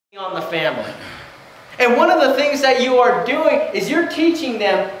on the family. And one of the things that you are doing is you're teaching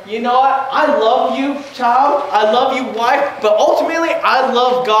them, you know what, I love you, child, I love you, wife, but ultimately I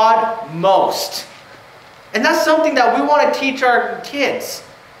love God most. And that's something that we want to teach our kids.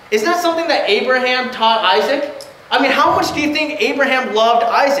 Isn't that something that Abraham taught Isaac? I mean, how much do you think Abraham loved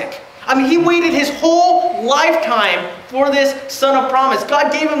Isaac? I mean, he waited his whole lifetime for this son of promise.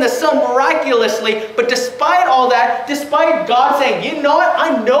 God gave him the son miraculously, but despite all that, despite God saying, you know what,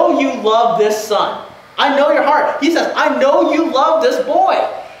 I know you love this son. I know your heart. He says, I know you love this boy.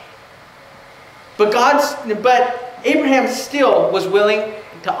 But Abraham still was willing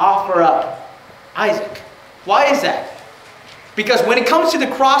to offer up Isaac. Why is that? Because when it comes to the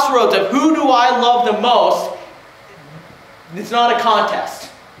crossroads of who do I love the most, it's not a contest.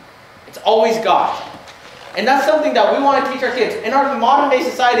 It's always God. And that's something that we want to teach our kids. In our modern day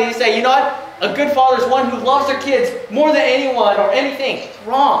society, they say, you know what? A good father is one who loves their kids more than anyone or anything. It's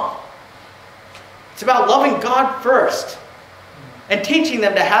wrong. It's about loving God first and teaching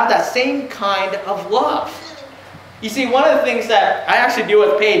them to have that same kind of love. You see, one of the things that I actually do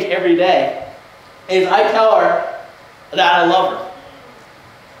with Paige every day is I tell her that I love her.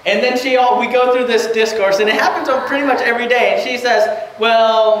 And then we go through this discourse, and it happens pretty much every day. And she says,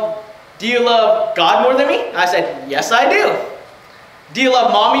 well, do you love God more than me? I said, yes, I do. Do you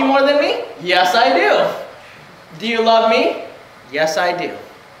love mommy more than me? Yes, I do. Do you love me? Yes, I do.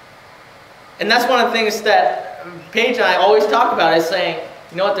 And that's one of the things that Paige and I always talk about is saying,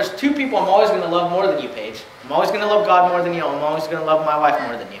 you know what, there's two people I'm always going to love more than you, Paige. I'm always going to love God more than you. I'm always going to love my wife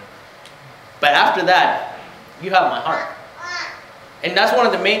more than you. But after that, you have my heart. And that's one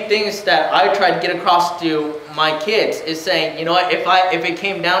of the main things that I try to get across to my kids is saying, you know what, if it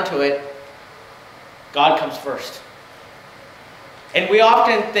came down to it, God comes first. And we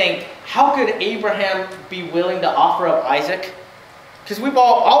often think, how could Abraham be willing to offer up Isaac? Because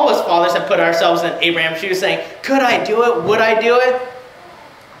all of us fathers have put ourselves in Abraham's shoes saying, could I do it? Would I do it?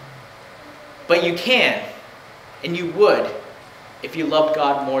 But you can, and you would, if you loved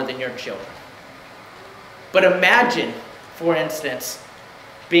God more than your children. But imagine, for instance,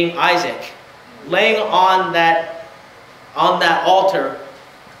 being Isaac, laying on that altar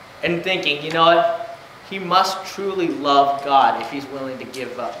and thinking, you know what? He must truly love God if he's willing to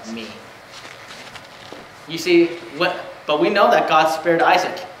give up me. You see, but we know that God spared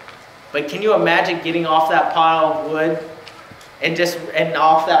Isaac. But can you imagine getting off that pile of wood and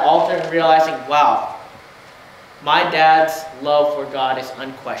off that altar and realizing, wow, my dad's love for God is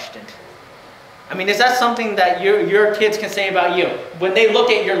unquestioned. I mean, is that something that your kids can say about you? When they look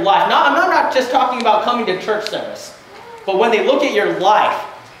at your life, I'm not just talking about coming to church service, but when they look at your life,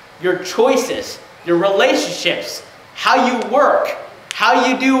 your choices, your relationships, how you work, how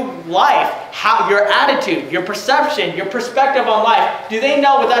you do life, your attitude, your perception, your perspective on life, do they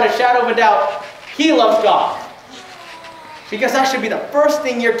know without a shadow of a doubt, he loves God? Because that should be the first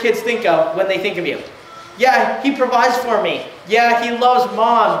thing your kids think of when they think of you. Yeah, he provides for me. Yeah, he loves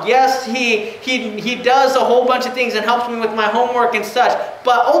mom. Yes, he does a whole bunch of things and helps me with my homework and such.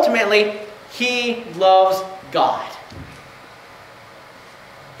 But ultimately, he loves God.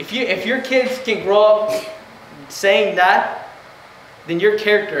 If your kids can grow up saying that, then your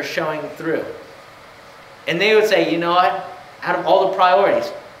character is showing through. And they would say, you know what? Out of all the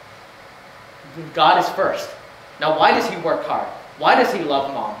priorities, God is first. Now, why does he work hard? Why does he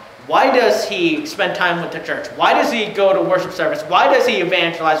love mom? Why does he spend time with the church? Why does he go to worship service? Why does he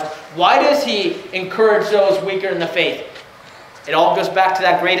evangelize? Why does he encourage those weaker in the faith? It all goes back to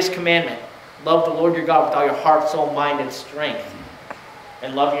that greatest commandment. Love the Lord your God with all your heart, soul, mind, and strength.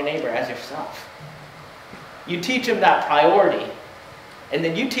 And love your neighbor as yourself. You teach them that priority. And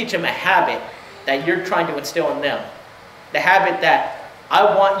then you teach them a habit that you're trying to instill in them. The habit that I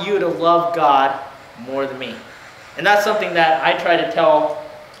want you to love God more than me. And that's something that I try to tell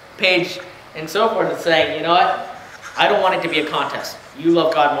Paige and so forth, and saying, you know what? I don't want it to be a contest. You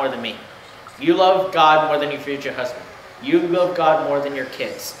love God more than me. You love God more than your future husband. You love God more than your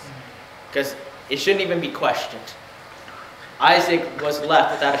kids. Because it shouldn't even be questioned. Isaac was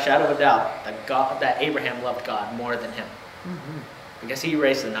left without a shadow of a doubt that Abraham loved God more than him. Because he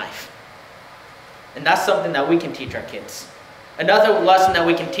raised the knife. And that's something that we can teach our kids. Another lesson that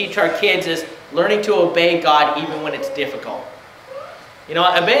we can teach our kids is learning to obey God even when it's difficult. You know,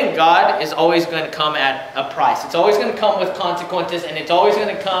 obeying God is always going to come at a price. It's always going to come with consequences, and it's always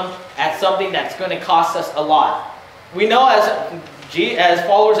going to come at something that's going to cost us a lot. We know as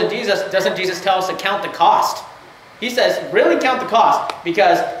followers of Jesus, doesn't Jesus tell us to count the cost? He says, really count the cost,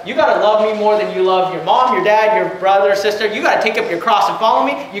 because you got to love me more than you love your mom, your dad, your brother, sister. You got to take up your cross and follow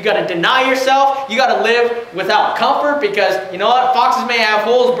me. You got to deny yourself. You got to live without comfort, because you know what? Foxes may have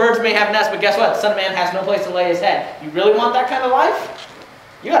holes, birds may have nests, but guess what? The Son of Man has no place to lay his head. You really want that kind of life?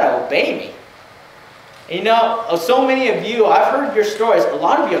 You got to obey me. And you know, so many of you, I've heard your stories. A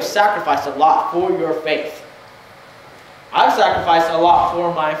lot of you have sacrificed a lot for your faith. I've sacrificed a lot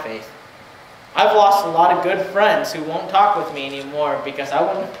for my faith. I've lost a lot of good friends who won't talk with me anymore because I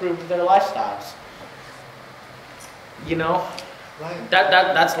wouldn't approve of their lifestyles. You know,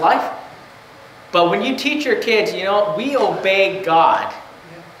 that's life. But when you teach your kids, you know, we obey God,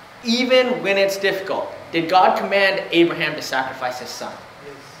 even when it's difficult. Did God command Abraham to sacrifice his son?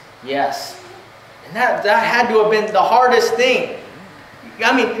 Yes. And that had to have been the hardest thing.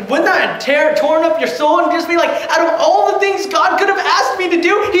 I mean, wouldn't that have torn up your soul and just be like, out of all the things God could have asked me to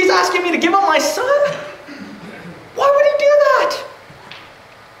do, he's asking me to give up my son? Why would he do that?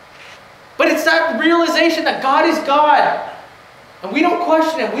 But it's that realization that God is God. And we don't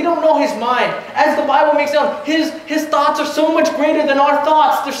question him. We don't know his mind. As the Bible makes known, his thoughts are so much greater than our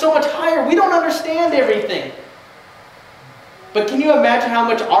thoughts. They're so much higher. We don't understand everything. But can you imagine how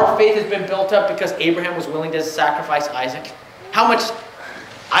much our faith has been built up because Abraham was willing to sacrifice Isaac? How much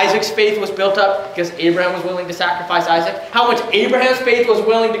Isaac's faith was built up because Abraham was willing to sacrifice Isaac? How much Abraham's faith was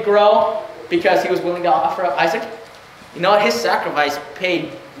willing to grow because he was willing to offer up Isaac? You know what? His sacrifice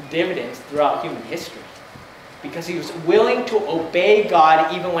paid dividends throughout human history because he was willing to obey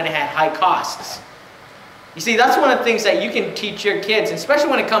God even when it had high costs. You see, that's one of the things that you can teach your kids, especially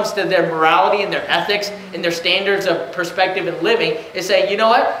when it comes to their morality and their ethics and their standards of perspective and living, is say, you know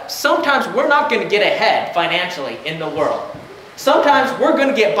what? Sometimes we're not going to get ahead financially in the world. Sometimes we're going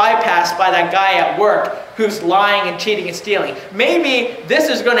to get bypassed by that guy at work who's lying and cheating and stealing. Maybe this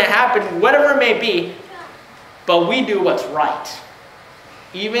is going to happen, whatever it may be, but we do what's right.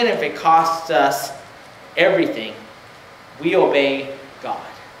 Even if it costs us everything, we obey God.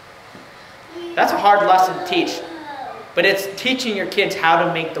 That's a hard lesson to teach, but it's teaching your kids how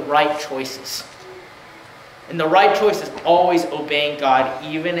to make the right choices. And the right choice is always obeying God,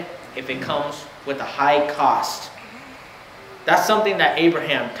 even if it comes with a high cost. That's something that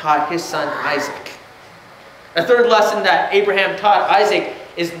Abraham taught his son Isaac. A third lesson that Abraham taught Isaac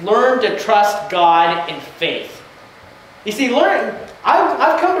is learn to trust God in faith. You see,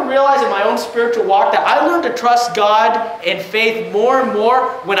 I've come to realize in my own spiritual walk that I learn to trust God in faith more and more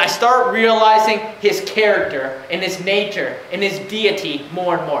when I start realizing his character and his nature and his deity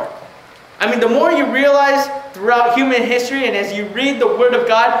more and more. I mean, the more you realize throughout human history and as you read the Word of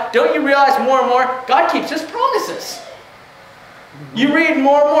God, don't you realize more and more God keeps his promises? You read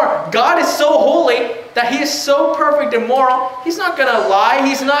more and more. God is so holy that he is so perfect and moral. He's not going to lie.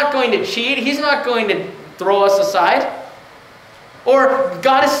 He's not going to cheat. He's not going to throw us aside. Or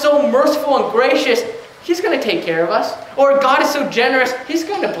God is so merciful and gracious, he's going to take care of us. Or God is so generous, he's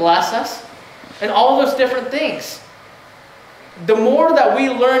going to bless us. And all those different things. The more that we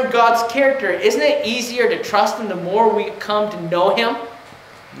learn God's character, isn't it easier to trust him the more we come to know him?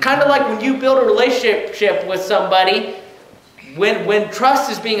 Kind of like when you build a relationship with somebody, when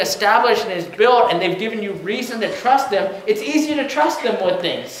trust is being established and is built and they've given you reason to trust them, it's easier to trust them with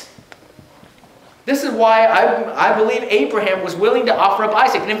things. This is why I believe Abraham was willing to offer up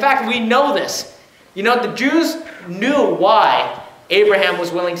Isaac. And in fact, we know this. You know, the Jews knew why Abraham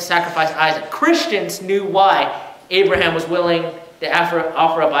was willing to sacrifice Isaac. Christians knew why Abraham was willing to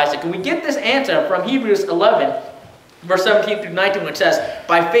offer up Isaac. And we get this answer from Hebrews 11, verse 17 through 19, which says,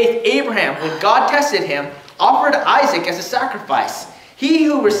 by faith Abraham, when God tested him, offered Isaac as a sacrifice. He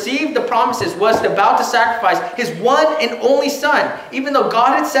who received the promises was about to sacrifice his one and only son, even though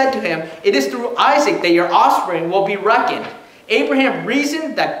God had said to him, it is through Isaac that your offspring will be reckoned. Abraham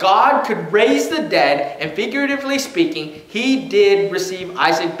reasoned that God could raise the dead, and figuratively speaking, he did receive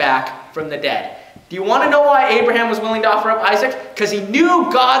Isaac back from the dead. Do you want to know why Abraham was willing to offer up Isaac? Because he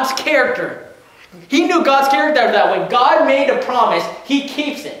knew God's character. He knew God's character that when God made a promise, he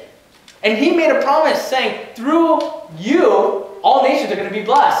keeps it. And he made a promise saying, through you, all nations are going to be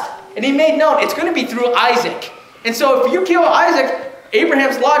blessed. And he made known it's going to be through Isaac. And so if you kill Isaac,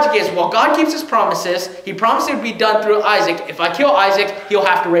 Abraham's logic is, well, God keeps his promises. He promised it would be done through Isaac. If I kill Isaac, he'll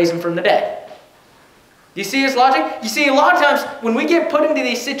have to raise him from the dead. Do you see his logic? You see, a lot of times when we get put into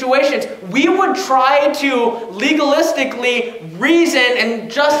these situations, we would try to legalistically reason and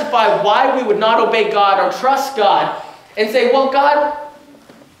justify why we would not obey God or trust God and say, well, God,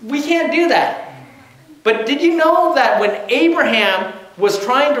 we can't do that. But did you know that when Abraham was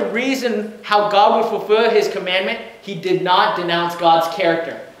trying to reason how God would fulfill his commandment, he did not denounce God's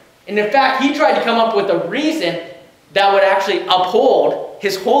character. And in fact, he tried to come up with a reason that would actually uphold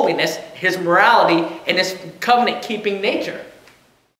his holiness, his morality, and his covenant-keeping nature.